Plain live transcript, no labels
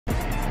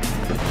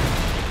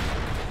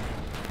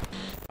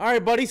All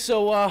right, buddy.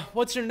 So,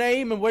 what's your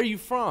name and where you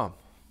from?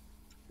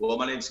 Well,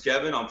 my name's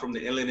Kevin. I'm from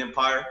the Inland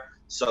Empire,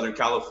 Southern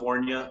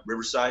California,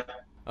 Riverside.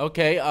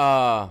 Okay.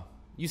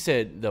 You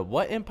said the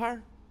what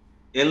empire?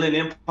 Inland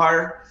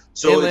Empire.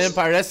 So Inland it's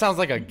Empire. That sounds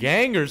like a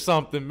gang or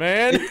something,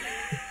 man.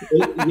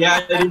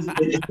 yeah, it's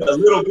a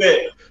little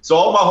bit. So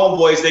all my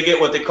homeboys, they get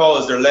what they call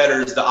as their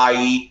letters, the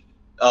IE.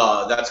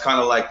 That's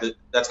kind of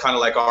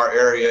like our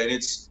area, and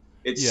it's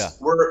Yeah. it's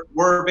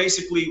we're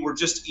basically we're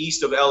just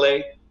east of LA,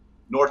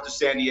 north of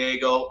San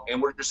Diego,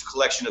 and we're just a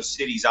collection of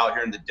cities out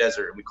here in the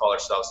desert, and we call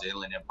ourselves the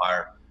Inland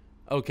Empire.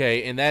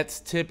 Okay, and that's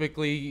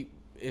typically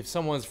if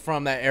someone's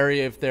from that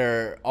area, if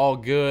they're all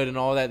good and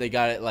all that, they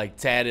got it like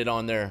tatted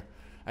on their.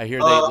 I hear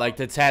they Uh, like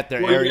to tat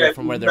their Well, area yeah,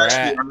 from where they're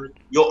at.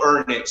 you'll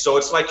earn it. So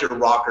it's like your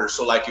rocker.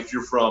 So like if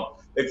you're from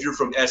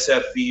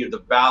SFV or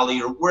the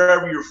Valley or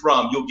wherever you're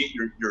from, you'll get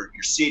your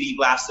city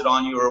blasted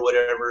on you or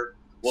whatever.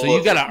 So Well, you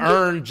if got to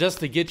earn just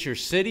to get your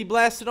city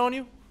blasted on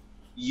you.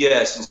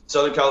 yes, in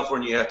Southern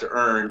California, you have to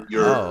earn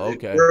Oh,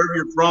 okay. wherever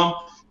you're from.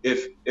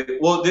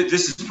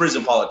 This is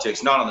prison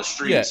politics, not on the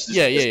Yeah, streets.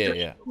 yeah, yeah, yeah,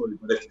 yeah.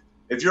 But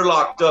if you're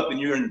locked up and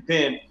you're in the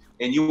pen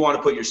and you want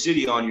to put your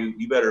city on you,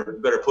 you better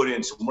put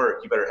in some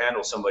work. You better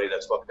handle somebody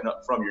that's fucking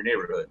up from your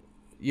neighborhood.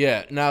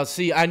 Yeah. Now,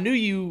 see, I knew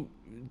you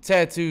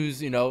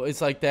tattoos.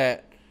 It's like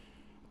that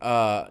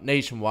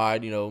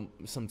nationwide.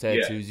 Some Yeah.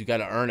 tattoos you got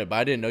to earn it, but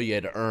I didn't know you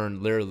had to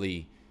earn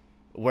literally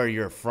where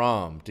you're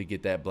from to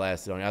get that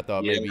blasted on you. I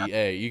thought Yeah. maybe,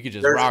 hey, you could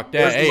just There's rock that.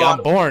 there's a Hey, lot I'm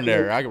of born people.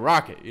 there. I can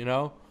rock it.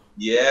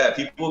 Yeah,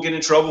 people get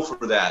in trouble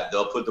for that.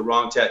 They'll put the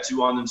wrong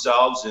tattoo on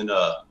themselves, and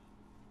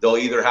they'll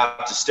either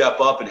have to step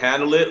up and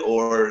handle it,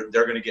 or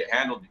they're going to get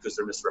handled because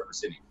they're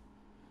misrepresenting.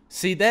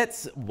 See,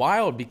 that's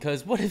wild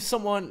because what if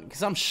someone?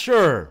 Because I'm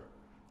sure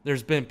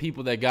there's been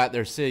people that got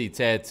their city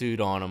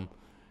tattooed on them,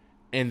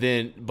 and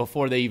then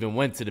before they even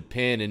went to the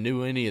pen and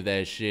knew any of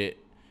that shit,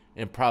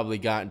 and probably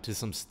got into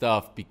some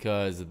stuff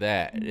because of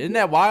that. Isn't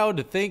that wild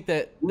to think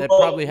that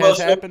probably has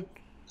So, happened?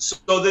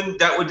 so then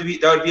that would be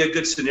a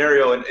good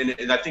scenario,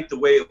 and I think the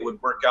way it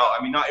would work out.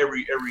 I mean, not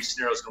every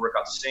scenario is going to work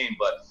out the same,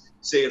 but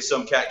say if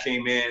some cat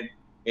came in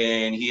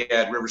and he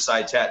had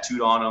Riverside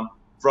tattooed on him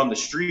from the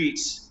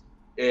streets,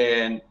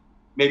 and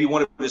maybe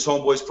one of his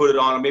homeboys put it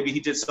on him, maybe he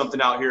did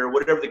something out here,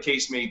 whatever the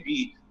case may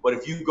be. But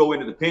if you go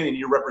into the pen and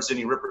you're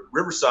representing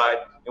Riverside,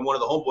 and one of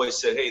the homeboys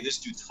said, "Hey, this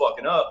dude's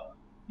fucking up,"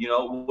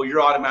 well,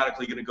 you're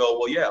automatically going to go,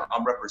 "Well, yeah,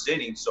 I'm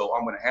representing, so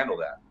I'm going to handle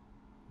that."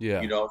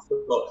 Yeah,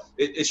 So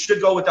it should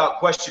go without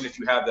question if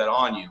you have that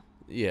on you.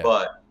 yeah,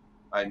 But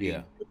I mean,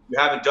 yeah, if you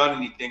haven't done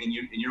anything and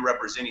you're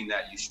representing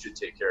that, you should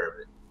take care of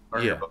it.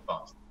 Earn your yeah,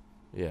 bumps.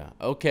 yeah.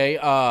 Okay.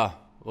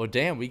 Well,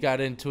 damn, we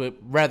got into it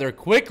rather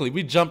quickly.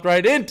 We jumped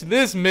right into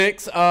this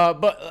mix.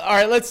 But all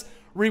right, let's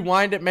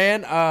rewind it,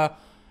 man.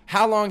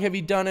 How long have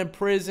you done in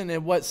prison,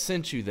 and what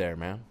sent you there,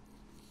 man?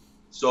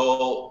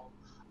 So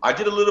I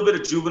did a little bit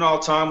of juvenile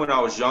time when I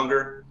was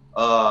younger.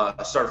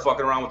 I started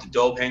fucking around with the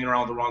dope, hanging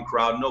around with the wrong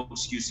crowd. No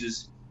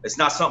excuses. It's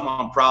not something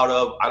I'm proud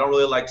of. I don't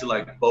really like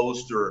to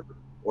boast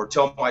or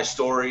tell my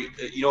story.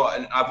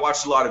 And I've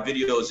watched a lot of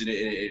videos, and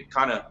it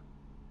kind of,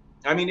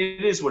 I mean,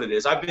 it is what it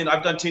is. I've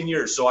done 10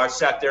 years, so I've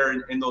sat there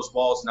in those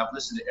walls and I've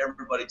listened to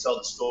everybody tell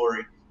the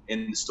story,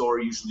 and the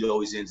story usually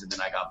always ends, and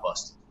then I got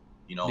busted.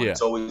 And Yeah,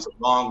 it's always a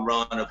long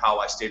run of how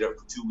I stayed up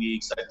for 2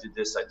 weeks. I did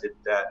this, I did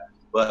that,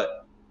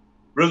 but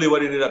really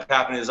what ended up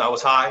happening is I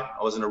was high.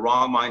 I was in the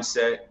wrong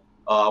mindset.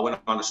 I went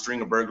on a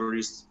string of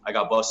burglaries. I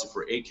got busted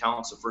for 8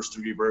 counts of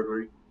first-degree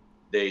burglary.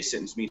 They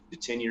sentenced me to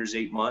 10 years,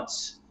 8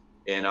 months,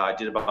 and I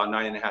did about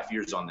 9.5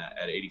 years on that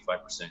at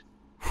 85%.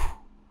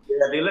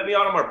 Yeah, they let me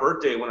out on my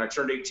birthday when I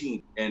turned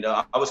 18, and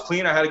I was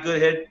clean. I had a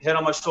good head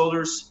on my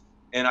shoulders,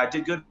 and I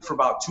did good for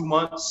about 2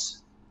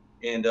 months,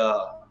 and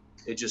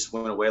it just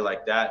went away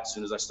like that as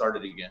soon as I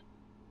started again.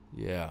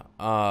 yeah.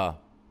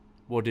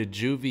 Well, did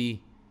juvie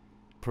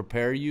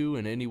prepare you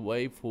in any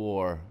way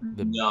for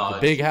the No,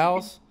 big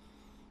house?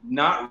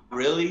 not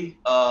really.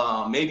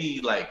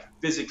 Maybe like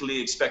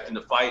physically expecting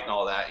to fight and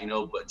all that,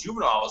 but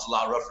juvenile was a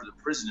lot rougher than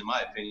prison, in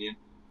my opinion.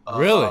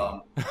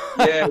 Really?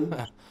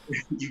 Yeah,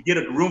 you get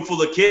a room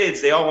full of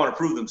kids, they all want to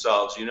prove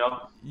themselves.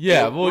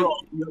 Yeah. Well,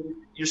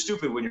 You're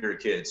stupid when you're a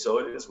kid, so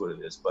it is what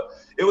it is. But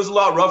it was a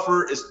lot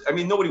rougher. I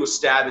mean, nobody was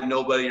stabbing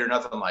nobody or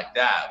nothing like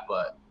that.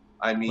 But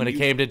I mean, when it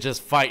came to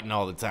just fighting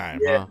all the time,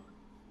 yeah, huh?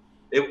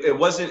 it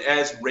wasn't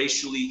as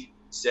racially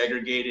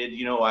segregated.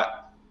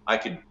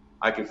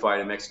 I could fight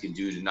a Mexican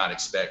dude and not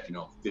expect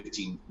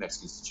 15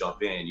 Mexicans to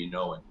jump in, and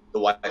the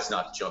whites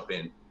not to jump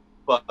in.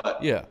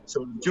 But Yeah.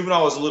 so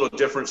juvenile was a little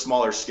different,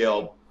 smaller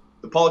scale.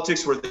 The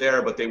politics were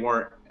there, but they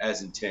weren't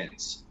as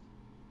intense.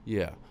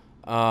 Yeah.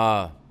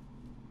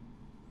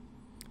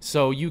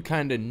 So you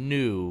kind of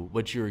knew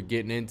what you were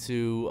getting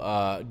into.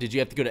 Did you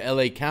have to go to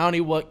LA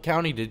County? What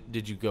county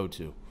did you go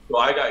to? So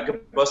I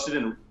got busted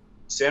in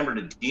San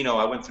Bernardino.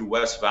 I went through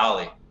West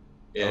Valley,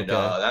 and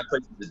Okay. that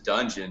place is a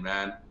dungeon,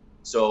 man.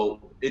 So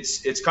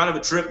it's kind of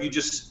a trip.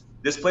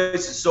 This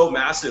place is so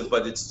massive,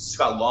 but it's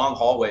got long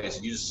hallways,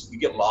 and you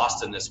get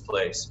lost in this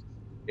place.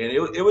 And it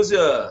was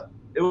a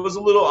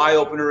little eye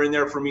opener in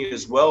there for me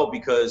as well,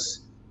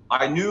 because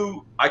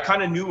I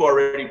kind of knew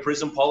already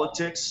prison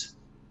politics,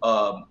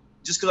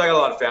 just because I got a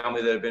lot of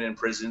family that have been in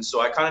prison.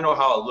 So I kind of know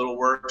how a little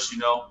works, you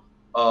know.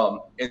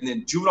 And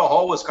then juvenile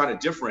hall was kind of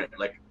different.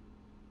 Like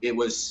it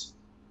was,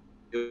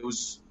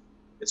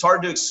 it's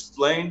hard to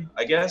explain,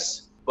 I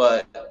guess,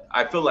 but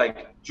I feel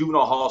like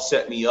juvenile hall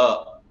set me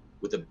up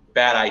with a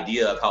bad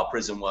idea of how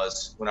prison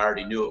was when I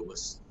already knew it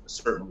was a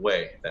certain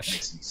way. If that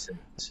makes any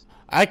sense.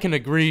 I can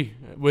agree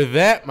with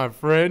that, my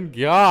friend.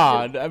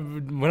 God,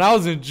 when I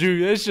was in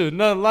juve, that shit was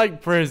nothing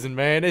like prison,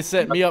 man. They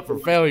set me up for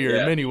failure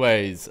in many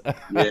ways.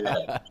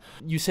 Yeah.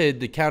 You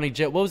said the county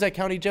jail. What was that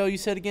county jail you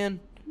said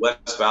again?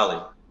 West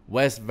Valley.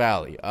 West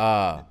Valley.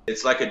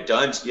 It's like a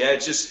dungeon. Yeah,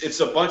 it's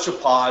a bunch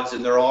of pods,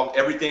 and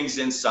everything's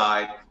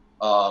inside.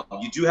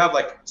 You do have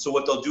so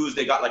what they'll do is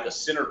they got like a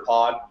center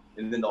pod,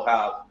 and then they'll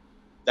have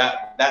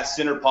that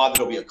center pod,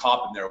 there'll be a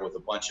cop in there with a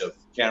bunch of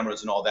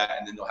cameras and all that,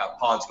 and then they'll have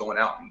pods going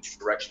out in each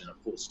direction in a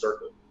full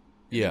circle.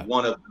 Yeah. And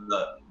one of them,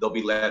 they'll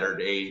be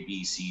lettered A,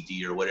 B, C,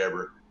 D, or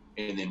whatever,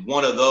 and then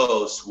one of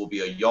those will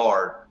be a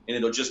yard, and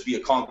it'll just be a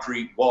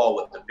concrete wall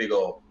with a big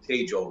old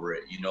cage over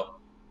it, you know.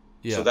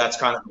 Yeah. So that's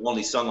kind of the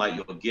only sunlight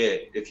you'll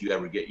get if you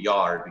ever get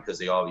yard, because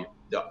they'll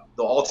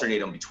alternate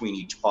them between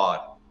each pod.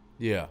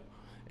 Yeah.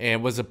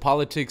 And was the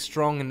politics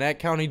strong in that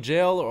county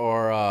jail,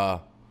 or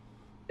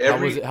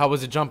how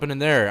was it jumping in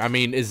there? I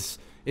mean, is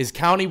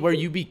county where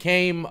you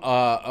became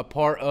a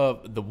part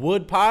of the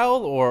wood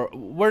pile, or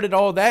where did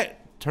all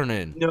that turn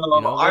in? No,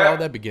 where did all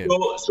that begin?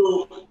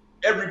 So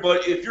everybody,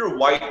 if you're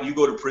white and you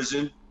go to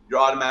prison, you're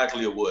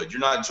automatically a wood.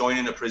 You're not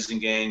joining a prison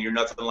gang. You're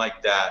nothing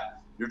like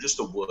that. You're just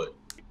a wood.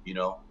 You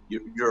know,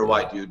 you're a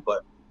white dude.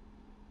 But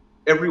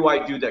every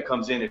white dude that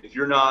comes in, if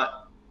you're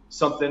not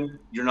something,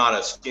 you're not a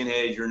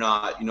skinhead. You're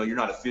not, you're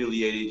not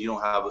affiliated. You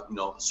don't have,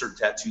 certain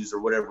tattoos or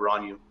whatever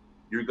on you.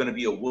 You're going to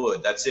be a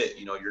wood. That's it.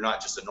 You're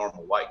not just a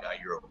normal white guy.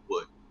 You're a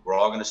wood. We're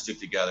all going to stick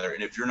together.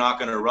 And if you're not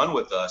going to run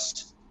with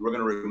us, we're going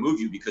to remove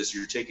you because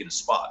you're taking a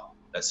spot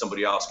that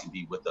somebody else can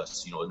be with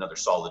us. Another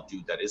solid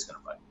dude that is going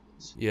to fight with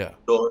us. Yeah.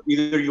 So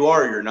either you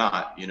are or you're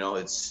not. You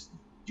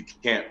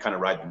can't kind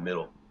of ride the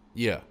middle.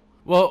 Yeah.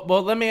 Well,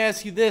 let me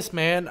ask you this,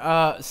 man.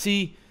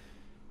 See,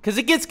 because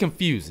it gets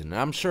confusing.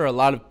 I'm sure a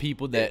lot of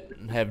people that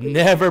have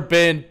never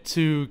been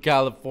to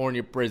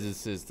California prison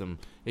system,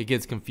 it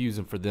gets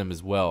confusing for them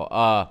as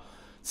well.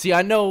 See,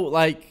 I know,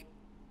 like,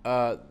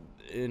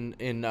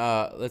 in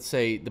let's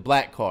say the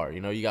black car,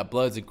 you got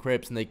Bloods and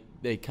Crips, and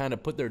they kind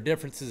of put their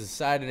differences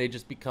aside, and they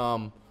just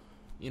become,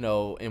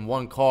 in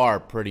one car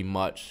pretty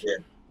much.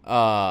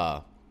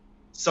 Yeah.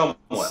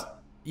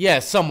 Somewhat. Yeah,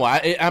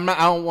 somewhat. I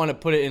don't want to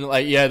put it in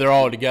like, yeah, they're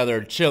all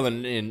together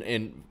chilling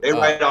in they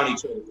ride on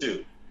each other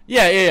too.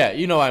 Yeah.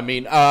 You know what I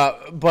mean.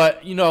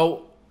 But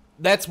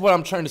that's what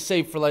I'm trying to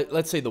say for, like,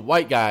 let's say the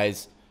white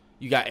guys.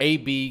 You got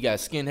AB, you got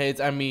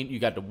skinheads. I mean, you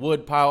got the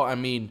wood pile. I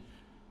mean,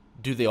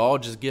 do they all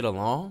just get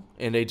along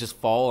and they just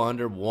fall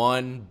under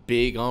one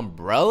big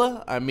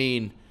umbrella? I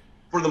mean,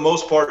 for the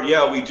most part,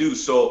 yeah, we do.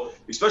 So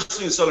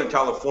especially in Southern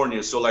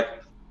California. So like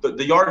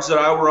the yards that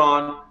I were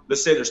on,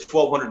 let's say there's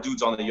 1,200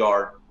 dudes on the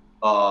yard.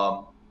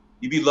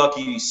 You'd be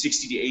lucky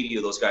 60 to 80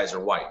 of those guys are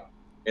white.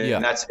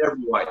 And that's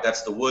every white.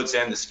 That's the woods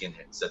and the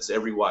skinheads. That's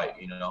every white,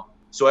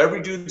 So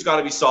every dude's got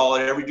to be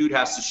solid. Every dude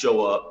has to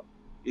show up.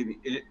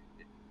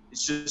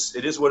 It's just,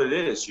 it is what it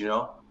is,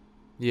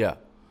 Yeah.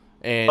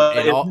 But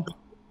if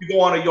you go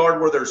on a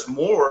yard where there's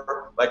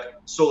more, like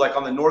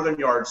on the northern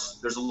yards,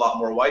 there's a lot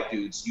more white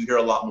dudes. You hear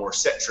a lot more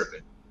set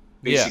tripping.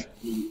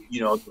 Basically,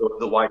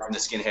 the whites and the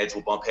skinheads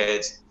will bump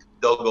heads.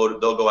 They'll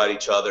go at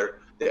each other.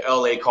 The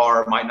LA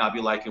car might not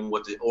be liking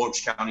what the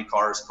Orange County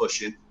car is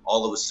pushing.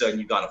 All of a sudden,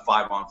 you got a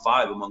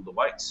 5-on-5 among the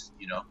whites,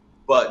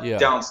 But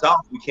down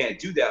south, we can't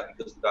do that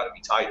because we got to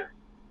be tighter.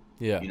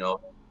 Yeah.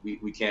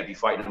 We can't be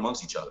fighting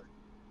amongst each other.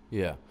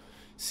 Yeah.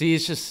 See,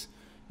 it's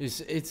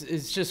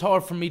just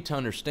hard for me to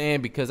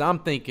understand because I'm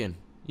thinking,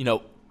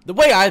 the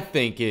way I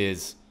think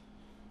is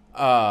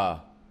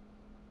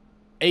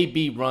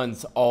AB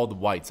runs all the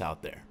whites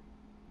out there.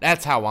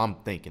 That's how I'm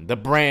thinking. The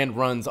brand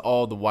runs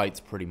all the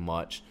whites pretty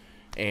much.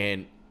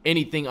 And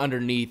anything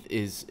underneath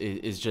is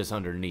just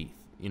underneath.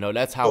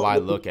 That's how I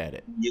look at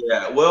it.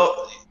 Yeah,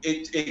 well,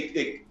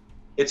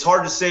 it's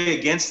hard to say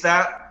against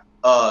that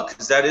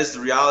because that is the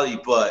reality,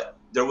 but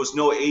there was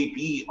no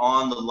AB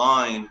on the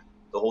line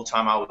the whole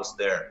time I was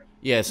there.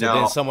 Yeah, so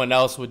then someone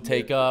else would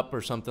take up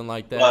or something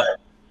like that.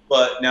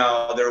 But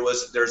now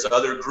there's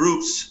other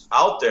groups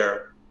out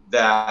there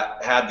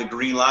that had the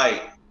green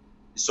light.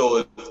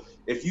 So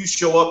if you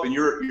show up and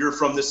you're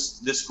from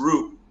this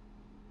group,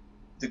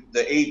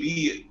 the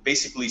AB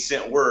basically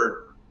sent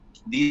word,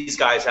 these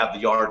guys have the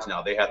yards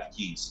now. They have the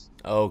keys.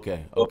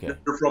 Okay. So if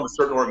you're from a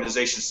certain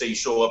organization, say you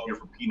show up, you're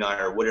from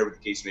P9 or whatever the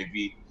case may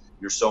be,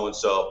 you're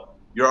so-and-so,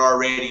 you're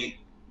already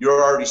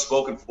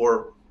spoken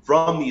for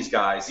from these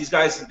guys. These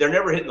guys, they're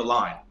never hitting the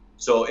line.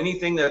 So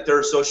anything that they're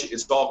associated,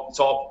 it's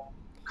all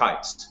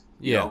kites.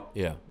 Yeah.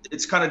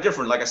 It's kind of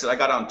different. Like I said, I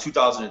got on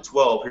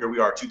 2012. Here we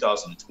are,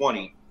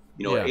 2020.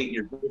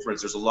 8-year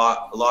difference. There's a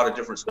lot of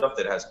different stuff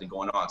that has been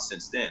going on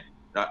since then.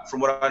 From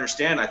what I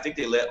understand, I think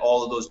they let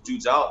all of those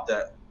dudes out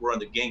that were on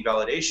the gang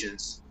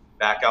validations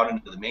back out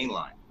into the main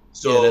line.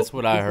 So Yeah, that's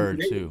what I it's a heard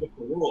very too.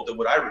 different world than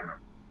what I remember.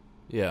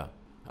 Yeah.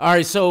 All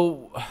right,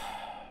 so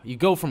you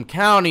go from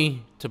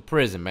county to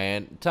prison,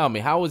 man. Tell me,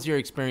 how was your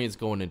experience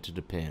going into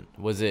the pen?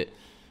 Was it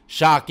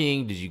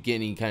shocking? Did you get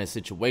any kind of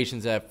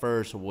situations at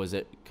first, or was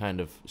it kind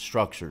of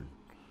structured?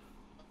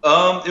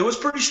 It was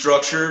pretty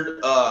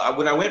structured.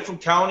 When I went from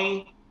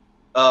county,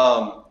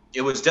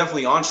 it was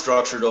definitely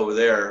unstructured over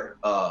there.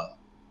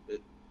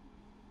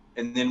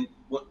 And then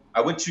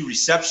I went to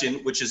reception,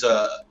 which is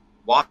a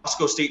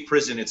Wasco State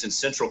Prison. It's in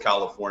Central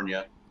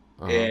California.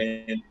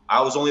 And I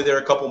was only there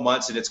a couple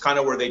months, and it's kind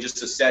of where they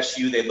just assess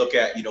you. They look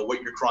at,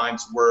 what your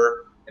crimes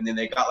were, and then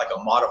they got like a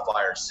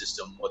modifier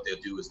system. What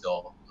they'll do is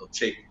they'll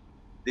take,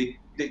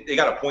 they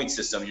got a point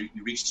system. You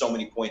reach so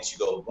many points, you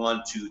go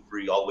 1, 2,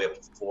 3, all the way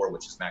up to 4,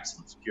 which is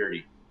maximum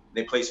security.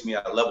 They placed me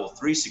at level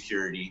 3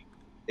 security.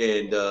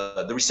 And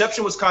the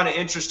reception was kind of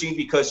interesting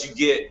because you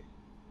get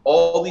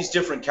all these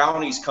different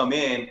counties come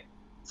in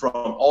from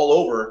all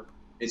over.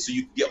 And so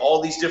you get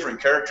all these different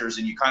characters,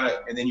 and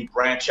and then you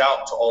branch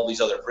out to all these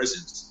other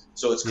prisons.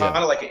 So it's kind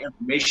of like an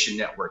information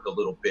network a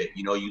little bit.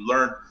 You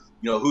learn,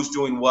 who's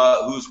doing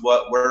what,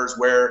 where's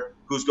where,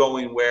 who's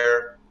going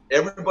where.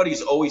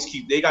 Everybody's always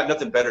they got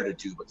nothing better to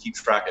do but keep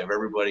track of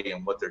everybody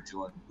and what they're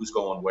doing, who's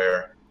going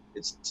where.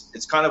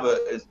 It's kind of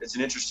it's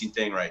an interesting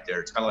thing right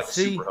there. It's kind of like a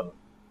super hub.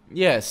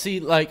 Yeah,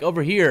 see, like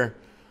over here,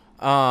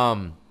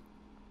 the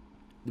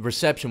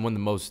reception, one of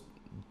the most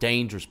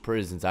dangerous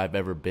prisons I've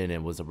ever been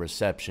in, was a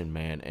reception,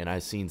 man, and I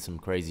seen some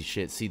crazy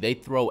shit. See, they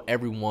throw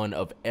everyone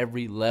of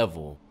every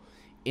level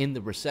in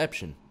the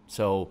reception,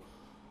 so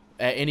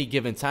at any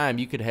given time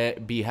you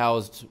could be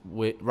housed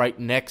right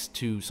next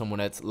to someone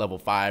that's level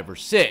 5 or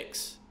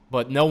 6,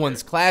 but no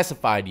one's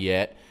classified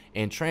yet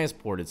and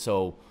transported.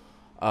 So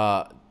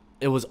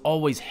it was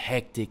always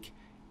hectic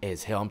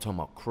as hell. I'm talking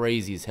about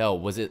crazy as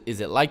hell. Is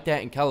it like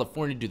that in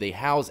California? Do they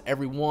house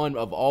everyone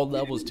of all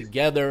levels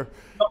together?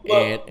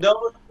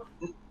 No,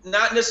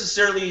 not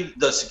necessarily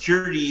the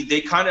security.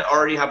 They kind of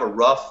already have a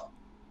rough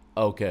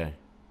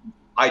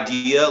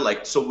idea.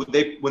 Like, so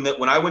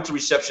when I went to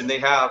reception, they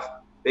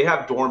have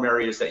dorm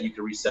areas that you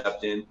can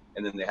recept in,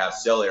 and then they have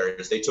cell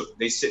areas.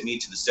 They sent me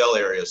to the cell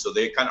area, so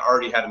they kind of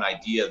already had an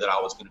idea that I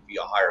was going to be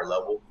a higher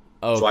level.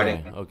 So I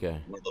didn't one of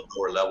the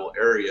lower level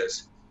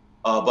areas.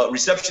 But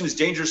reception is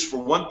dangerous for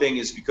one thing,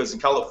 is because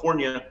in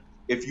California,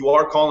 if you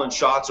are calling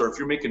shots or if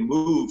you're making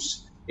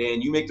moves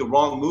and you make the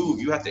wrong move,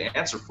 you have to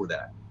answer for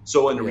that.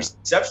 So in the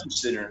reception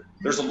center,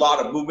 there's a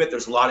lot of movement,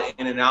 there's a lot of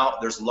in and out,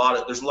 there's a lot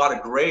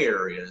of gray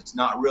areas. It's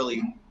not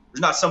really,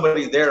 there's not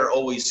somebody there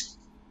always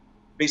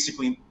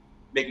basically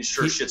making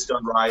sure shit's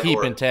done right.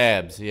 Keeping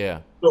tabs,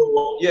 yeah.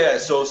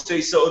 So say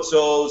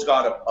so-and-so's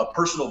got a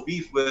personal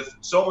beef with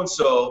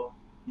so-and-so,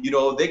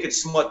 they could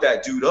smut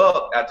that dude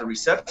up at the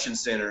reception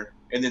center,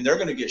 and then they're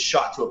going to get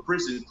shot to a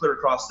prison clear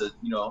across the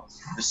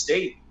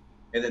state.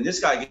 And then this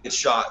guy gets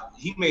shot.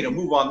 He made a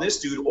move on this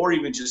dude, or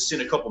even just sent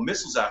a couple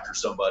missiles after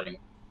somebody,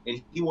 and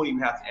he won't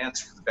even have to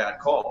answer for the bad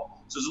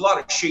call. So there's a lot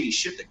of shady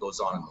shit that goes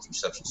on in those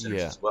reception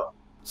centers as well.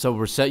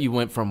 So you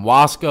went from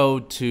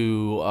Wasco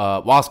to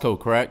Wasco,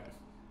 correct?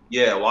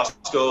 Yeah,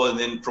 Wasco, and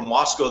then from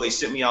Wasco they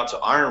sent me out to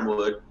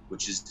Ironwood,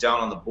 which is down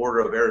on the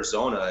border of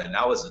Arizona, and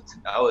that was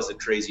a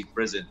crazy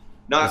prison.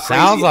 It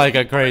sounds like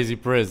a crazy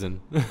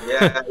prison.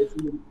 Yeah, it's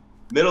in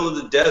the middle of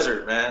the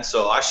desert, man.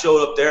 So I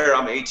showed up there.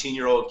 I'm an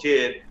 18-year-old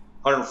kid,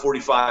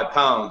 145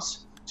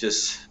 pounds,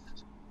 just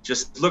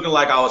looking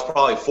like I was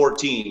probably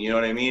 14. You know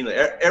what I mean?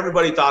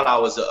 Everybody thought I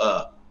was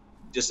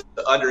just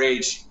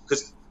underage.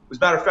 Because as a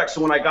matter of fact,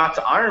 so when I got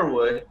to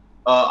Ironwood,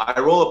 I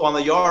roll up on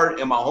the yard,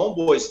 and my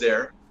homeboy's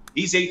there.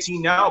 He's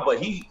 18 now, but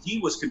he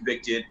was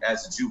convicted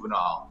as a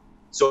juvenile.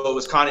 So it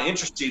was kind of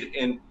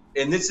interesting.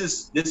 And this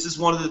is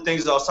one of the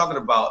things I was talking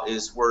about,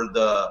 is where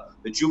the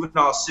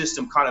juvenile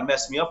system kind of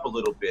messed me up a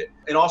little bit.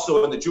 And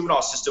also in the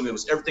juvenile system,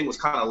 everything was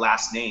kind of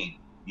last name,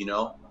 it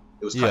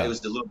was it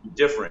was a little bit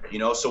different,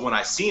 So when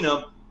I seen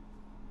him,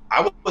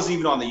 I wasn't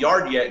even on the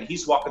yard yet, and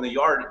he's walking the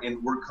yard,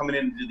 and we're coming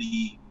into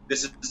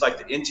this is like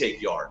the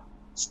intake yard.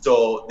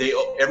 So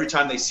every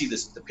time they see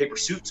the paper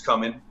suits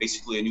coming,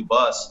 basically a new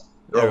bus,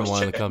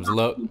 everyone that comes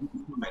low.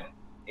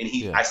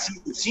 And I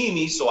see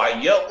me, so I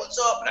yell, "What's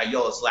up?" And I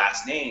yell his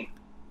last name,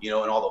 and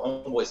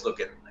all the homeboys look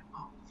at him like,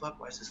 "Oh fuck,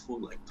 why is this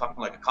fool like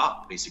talking like a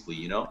cop?" Basically,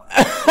 Hey,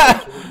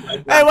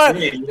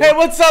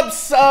 what's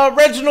up,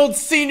 Reginald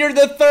Senior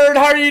the Third?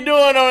 How are you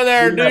doing over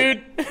there,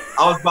 dude?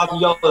 I was about to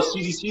yell the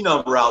CDC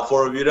number out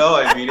for him,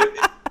 I mean,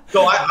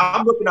 so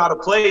I'm looking out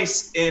of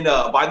place, and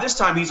by this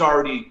time he's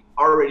already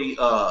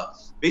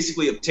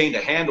basically obtained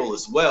a handle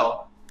as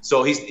well.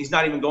 So he's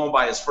not even going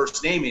by his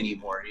first name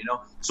anymore,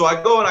 So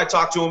I go and I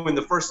talk to him, and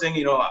the first thing,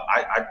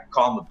 I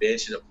call him a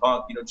bitch and a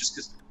punk, just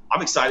because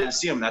I'm excited to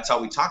see him. That's how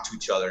we talk to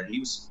each other. And he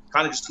was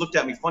kind of just looked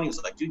at me funny. He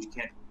was like, "Dude, you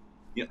can't,"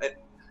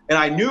 and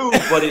I knew,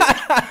 but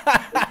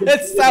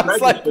it sounds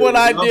like what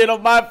I did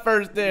on my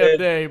first damn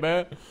day,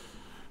 man.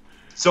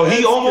 So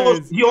he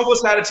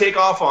almost had to take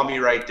off on me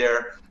right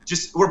there.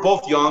 Just, we're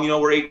both young,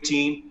 we're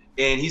 18,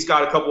 and he's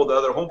got a couple of the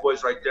other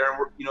homeboys right there,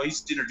 and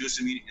he's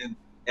introducing me,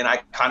 and I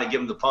kind of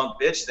give him the punk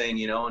bitch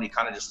thing, and he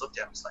kind of just looked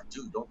at me. He's like,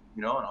 dude, don't,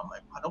 and I'm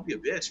like, oh, don't be a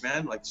bitch,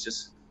 man. Like, it's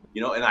just,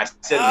 and I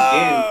said it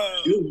again,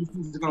 dude,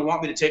 he's gonna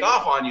want me to take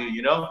off on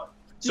you,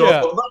 So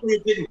luckily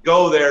it didn't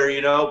go there,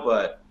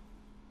 but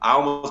I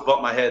almost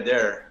bumped my head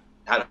there.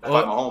 Had to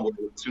fight my homeboy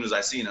as soon as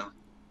I seen him.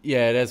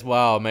 Yeah, that's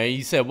wild, man.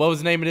 You said, what was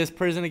the name of this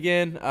prison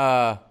again?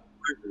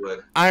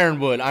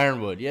 Ironwood.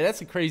 Ironwood. Yeah,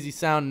 that's a crazy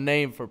sounding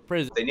name for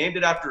prison. They named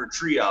it after a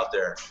tree out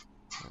there.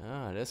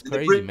 Ah, that's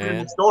crazy,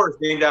 man. The store is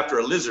named after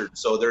a lizard.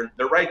 So they're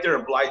right there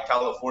in Blythe,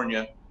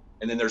 California.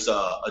 And then there's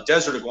a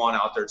desert iguana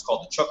out there. It's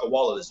called the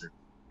Chuckawalla lizard.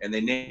 And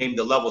they named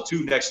the level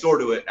 2 next door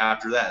to it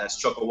after that.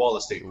 That's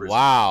Chuckawalla State Prison.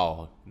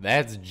 Wow,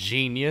 that's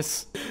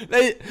genius.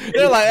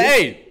 They're like,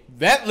 hey,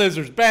 that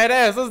lizard's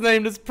badass. Let's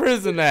name this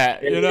prison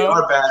that. They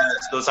are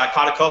badass. Those, I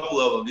caught a couple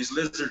of them. These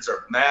lizards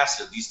are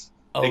massive.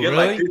 They get really?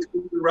 like 50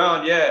 feet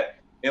around, yeah.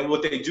 And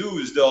what they do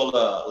is they'll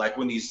like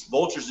when these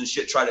vultures and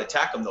shit try to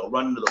attack them, they'll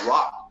run into the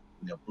rock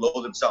and they'll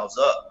blow themselves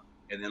up.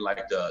 And then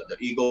like the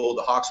eagle,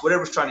 the hawks,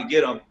 whatever's trying to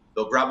get them,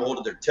 they'll grab a hold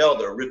of their tail,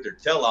 they'll rip their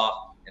tail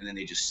off, and then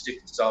they just stick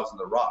themselves in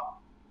the rock.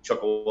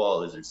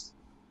 Chuckawalla lizards.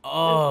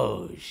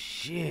 Oh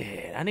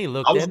shit! I need to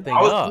look that thing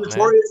up. I was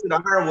notorious in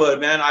Ironwood,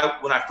 man.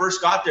 When I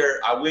first got there,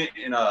 I went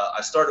and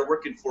I started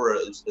working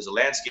as a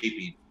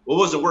landscaping. Well,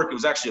 it wasn't work; it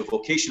was actually a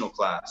vocational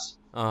class.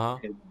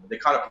 And they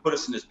kind of put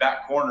us in this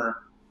back corner,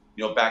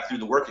 back through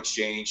the work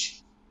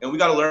exchange, and we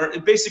got to learn.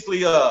 And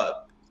basically, I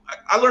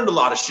learned a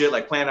lot of shit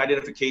like plant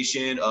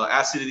identification,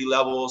 acidity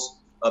levels,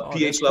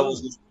 pH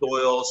levels in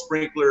soil,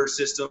 sprinkler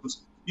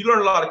systems. You learn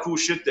a lot of cool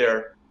shit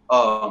there.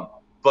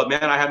 But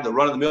man, I had the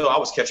run of the mill. I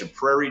was catching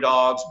prairie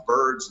dogs,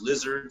 birds,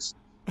 lizards.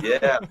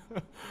 Yeah,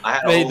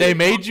 they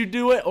made you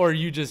do it, or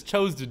you just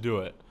chose to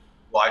do it?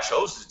 Well, I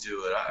chose to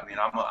do it. I mean,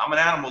 I'm an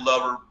animal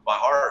lover by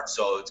heart,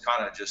 so it's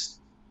kind of just,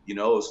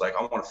 it's like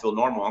I want to feel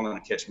normal. I'm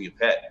going to catch me a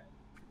pet.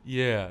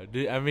 Yeah.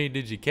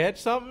 Did you catch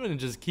something and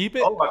just keep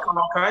it? Oh, I caught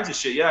all kinds of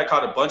shit. Yeah, I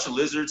caught a bunch of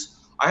lizards.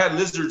 I had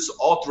lizards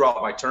all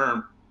throughout my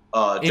term.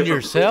 In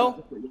your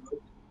cell?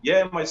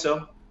 Yeah, in my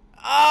cell.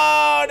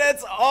 Oh,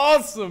 that's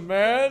awesome,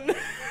 man.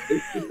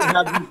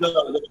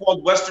 They're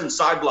called Western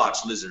side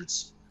blotch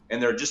lizards,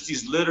 and they're just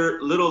these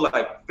little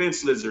like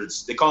fence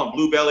lizards. They call them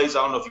blue bellies.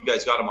 I don't know if you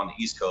guys got them on the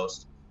East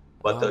Coast,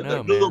 but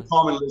they're little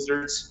common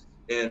lizards.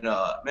 And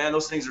man,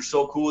 those things are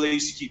so cool. They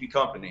used to keep you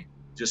company.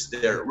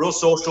 They're real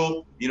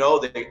social. You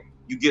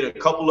get a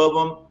couple of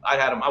them.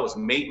 I was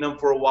mating them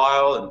for a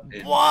while.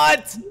 And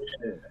what?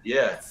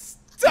 Yeah.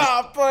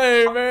 Stop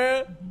playing,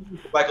 man.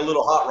 Like a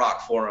little hot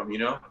rock for them,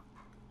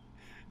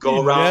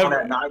 Go around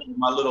at night with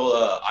my little,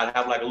 I'd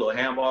have like a little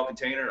handball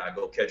container. I'd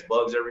go catch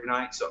bugs every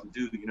night, something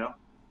to do,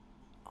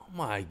 Oh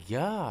my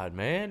God,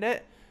 man.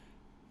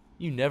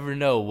 You never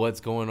know what's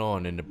going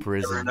on in the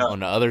prison on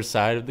the other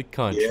side of the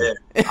country. Yeah,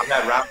 I've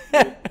had rap,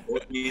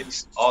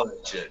 all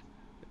that shit.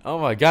 Oh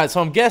my God.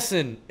 So I'm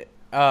guessing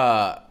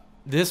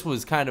this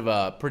was kind of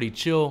a pretty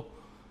chill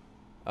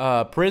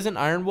prison,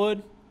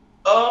 Ironwood?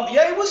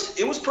 Yeah,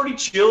 it was pretty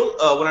chill.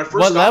 When I first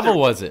got What level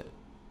there, was it?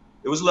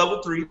 It was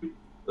level 3. It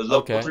was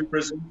level 3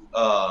 prison.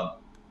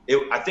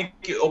 I think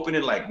it opened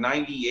in like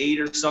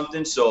 98 or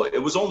something. So it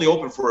was only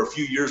open for a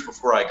few years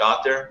before I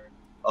got there.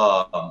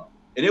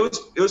 And it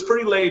was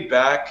pretty laid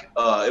back.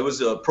 It was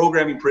a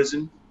programming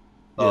prison.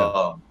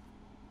 Yeah.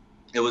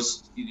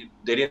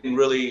 They didn't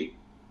really.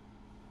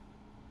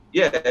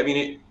 Yeah, I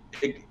mean,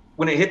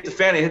 when it hit the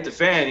fan, it hit the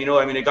fan.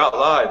 It got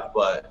live,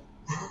 but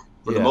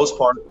for the most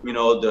part,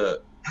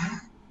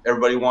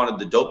 everybody wanted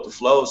the dope to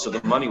flow, so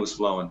the money was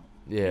flowing.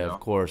 Yeah, of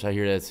course. I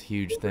hear that's a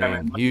huge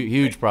thing.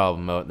 Huge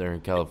problem out there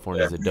in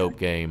California is a dope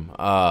game.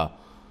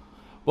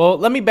 Well,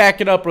 let me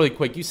back it up really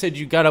quick. You said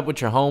you got up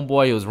with your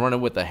homeboy. He was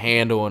running with the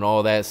handle and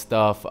all that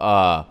stuff.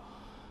 I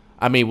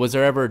mean, was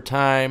there ever a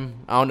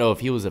time, I don't know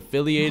if he was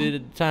affiliated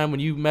at the time when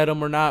you met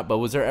him or not, but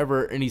was there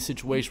ever any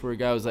situation where a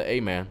guy was like, hey,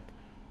 man,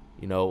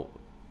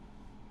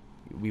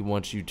 we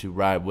want you to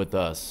ride with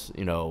us,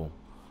 to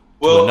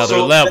another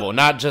level,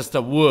 not just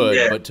a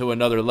wood, but to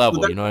another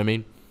level, you know what I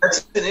mean?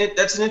 That's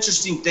an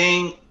interesting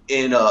thing,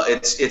 and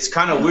it's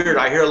kind of weird.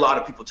 I hear a lot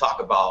of people talk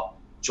about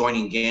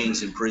joining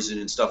gangs in prison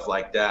and stuff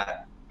like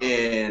that,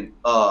 and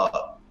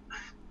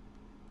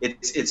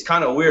it's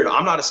kind of weird.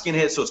 I'm not a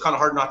skinhead, so it's kind of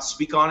hard not to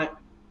speak on it.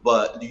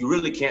 But you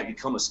really can't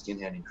become a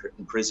skinhead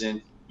in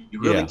prison.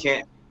 You really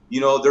can't.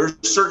 There's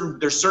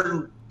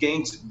certain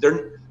gangs.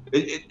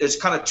 There's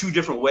kind of two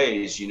different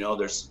ways.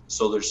 There's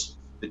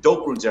the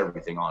dope ruins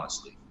everything,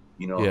 honestly.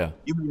 You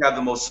can have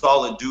the most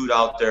solid dude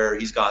out there.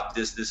 He's got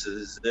this.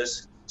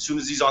 As soon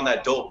as he's on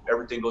that dope,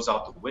 everything goes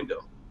out the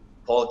window.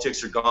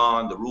 Politics are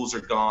gone. The rules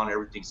are gone.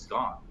 Everything's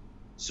gone.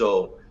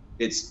 So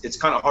it's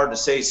kind of hard to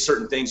say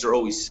certain things are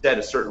always said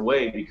a certain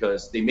way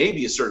because they may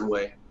be a certain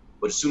way,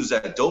 but as soon as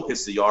that dope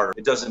hits the yard,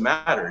 it doesn't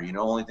matter.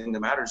 Only thing that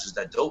matters is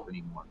that dope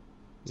anymore.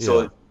 Yeah.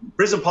 So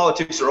prison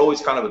politics are always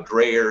kind of a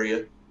gray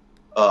area.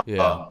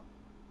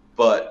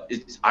 But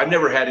I've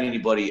never had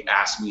anybody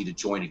ask me to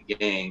join a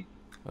gang.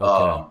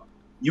 Okay.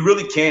 You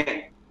really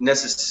can't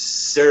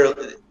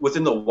necessarily,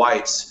 within the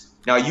whites,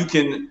 Now you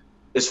can,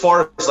 as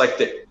far as like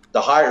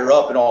the higher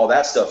up and all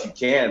that stuff, you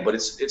can, but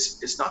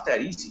it's not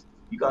that easy.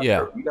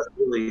 Yeah. You got to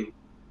really,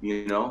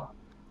 you know.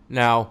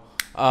 Now,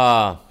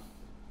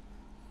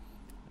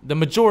 the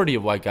majority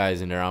of white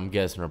guys in there, I'm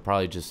guessing, are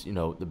probably just, you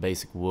know, the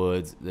basic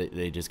woods.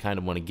 They just kind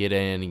of want to get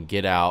in and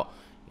get out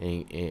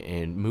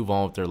and move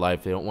on with their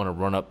life. They don't want to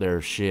run up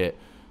their shit,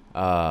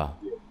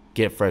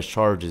 get fresh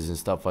charges and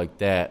stuff like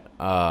that.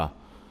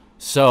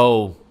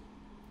 So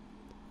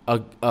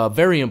a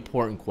very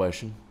important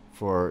question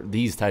for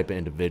these type of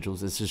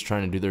individuals that's just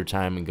trying to do their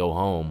time and go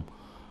home.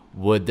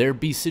 Would there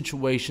be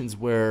situations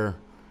where,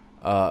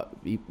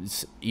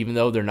 even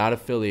though they're not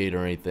affiliated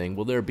or anything,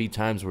 will there be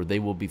times where they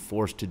will be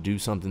forced to do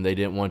something they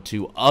didn't want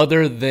to,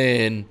 other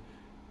than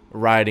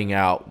riding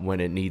out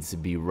when it needs to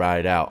be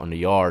ride out on the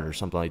yard or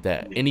something like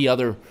that? Any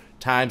other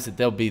times that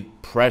they'll be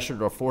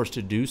pressured or forced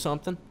to do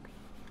something?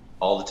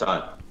 All the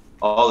time,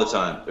 all the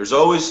time. There's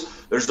always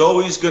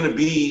going to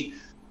be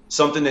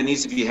something that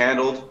needs to be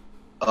handled,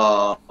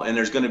 and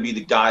there's going to be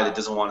the guy that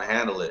doesn't want to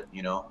handle it.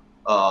 You know,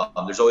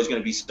 there's always going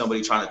to be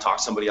somebody trying to talk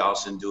somebody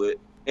else into it,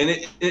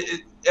 and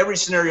every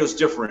scenario is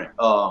different.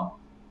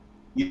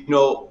 You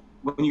know,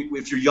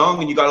 if you're young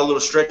and you got a little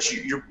stretch,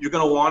 you're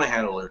going to want to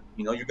handle it.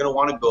 You know, you're going to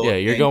want to go. Yeah,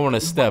 you're going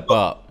to step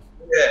up.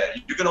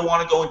 Yeah, you're going to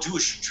want to go and do a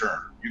turn.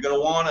 You're going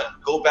to want to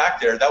go back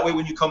there. That way,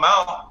 when you come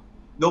out,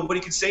 nobody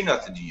can say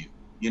nothing to you.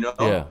 You know,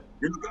 yeah.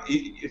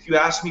 If you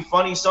ask me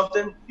funny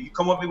something, you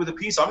come up with me with a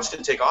piece, I'm just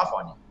going to take off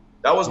on you.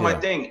 That was my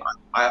thing.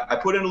 I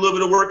put in a little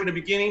bit of work in the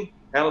beginning,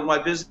 handled my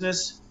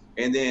business,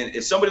 and then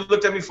if somebody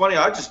looked at me funny,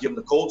 I'd just give them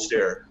the cold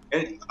stare.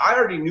 And I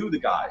already knew the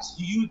guys.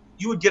 You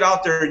would get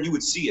out there and you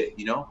would see it.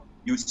 You know,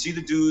 you would see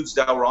the dudes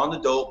that were on the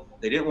dope.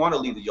 They didn't want to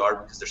leave the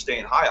yard because they're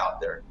staying high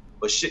out there.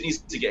 But shit needs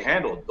to get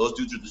handled. Those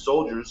dudes are the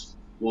soldiers.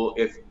 Well,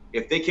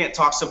 if they can't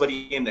talk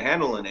somebody into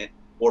handling it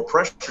or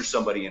pressure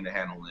somebody into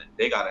handling it,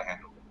 they got to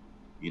handle it.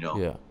 You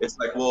know, it's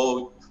like,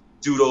 well,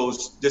 dude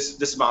owes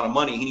this amount of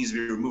money. He needs to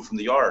be removed from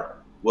the yard.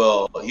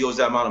 Well, he owes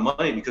that amount of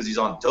money because he's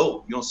on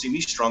dope. You don't see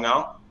me strung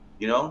out,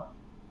 you know?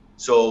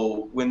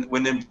 So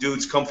when them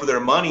dudes come for their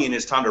money and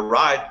it's time to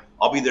ride,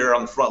 I'll be there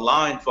on the front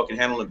line, fucking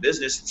handling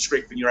business,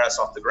 scraping your ass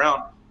off the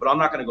ground. But I'm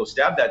not going to go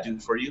stab that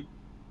dude for you,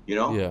 you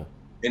know? Yeah.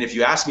 And if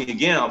you ask me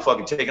again, I'm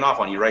fucking taking off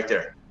on you right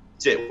there.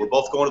 That's it. We're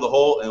both going to the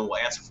hole and we'll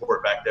answer for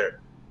it back there.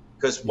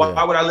 Because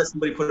why would I let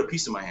somebody put a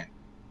piece in my hand?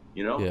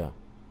 You know? Yeah.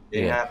 It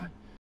ain't happening.